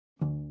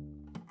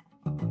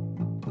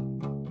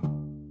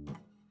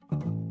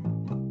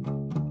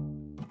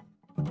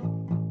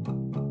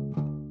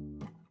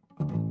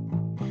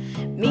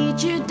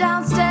Meet you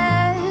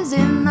downstairs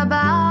in the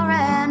bar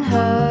and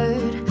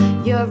heard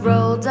your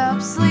rolled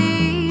up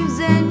sleeves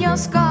and your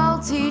skull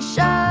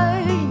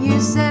t-shirt. You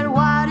said,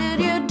 what did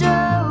you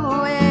do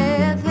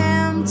with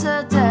him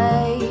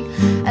today?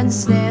 And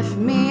sniffed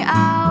me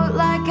out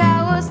like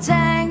I was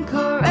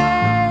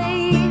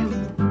Tanqueray.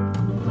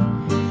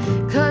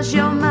 'Cause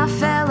you're my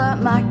fella,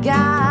 my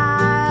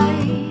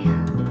guy.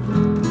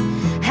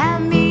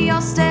 Hand me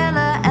your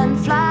Stella and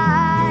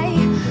fly.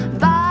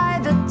 By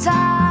the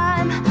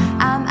time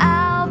I'm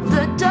out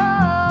the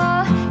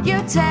door,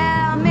 you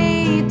tear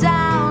me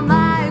down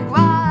like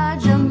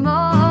Roger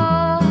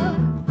Moore.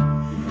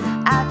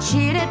 I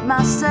cheated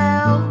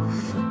myself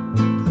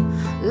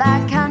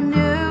like I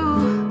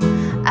knew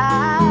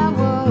I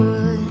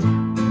would.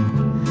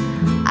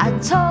 I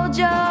told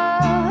you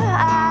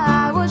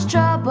I was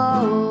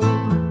trouble.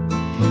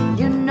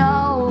 You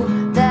know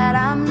that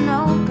I'm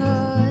no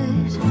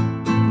good.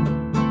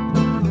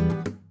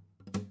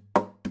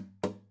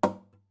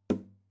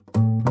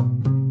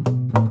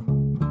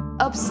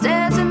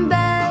 Upstairs in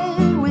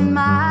bed with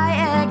my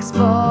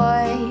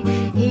ex-boy.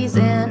 He's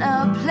in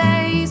a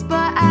place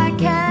but I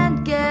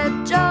can't get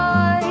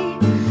joy.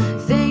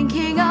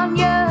 Thinking on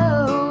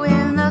you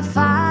in the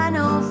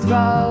final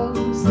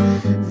throes.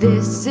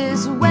 This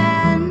is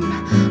when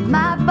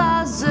my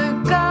buzzer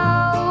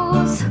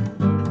goes.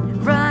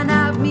 Run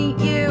out, meet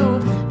you,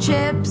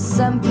 chips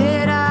and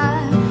pitta.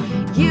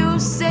 You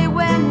say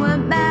when we're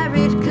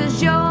married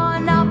 'cause you're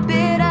not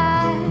bitter.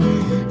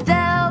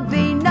 There'll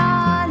be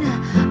none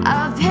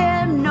of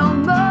him no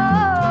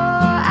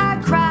more. I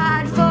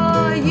cried for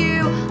you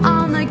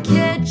on the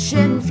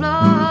kitchen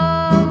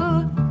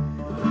floor.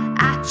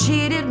 I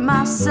cheated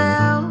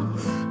myself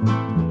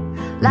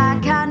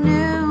like I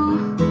knew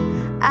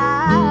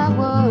I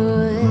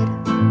would.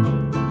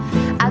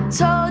 I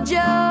told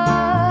you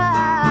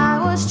I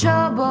was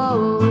trouble.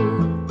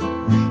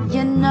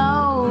 You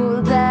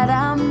know that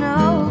I'm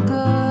no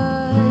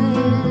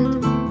good.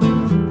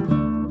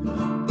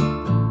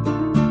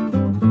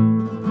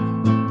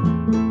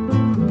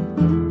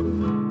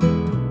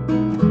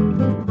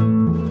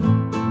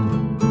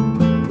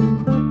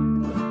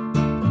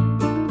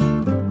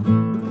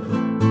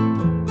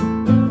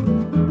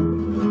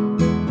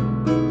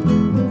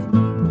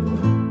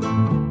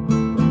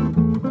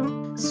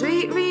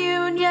 Sweet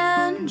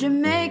reunion,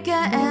 Jamaica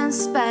and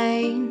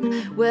Spain.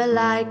 We're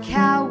like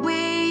how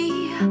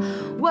we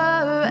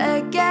were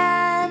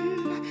again.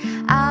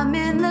 I'm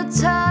in the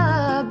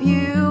tub,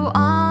 you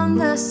on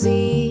the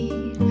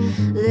seat.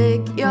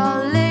 Lick your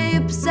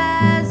lips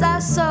as I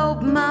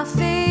soap my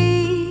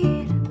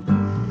feet.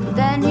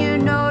 Then you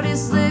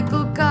notice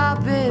little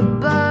carpet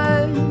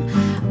burn.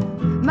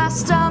 My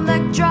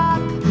stomach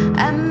drop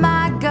and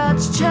my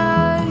guts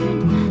churn.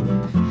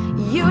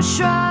 You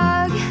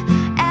shrug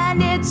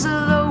and it's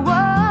the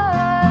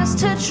worst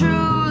to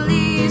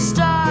truly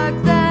stuck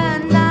the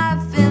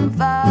knife in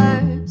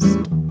first.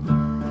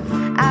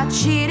 I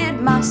cheated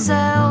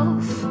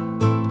myself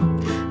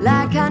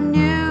like I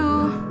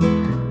knew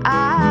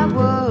I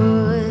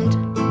would.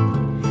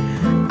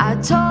 I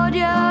told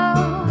you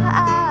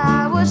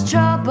I was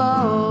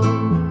trouble.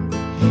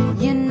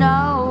 You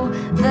know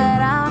that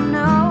I'm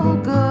no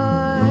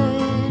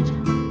good.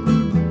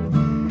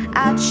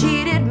 I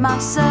cheated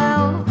myself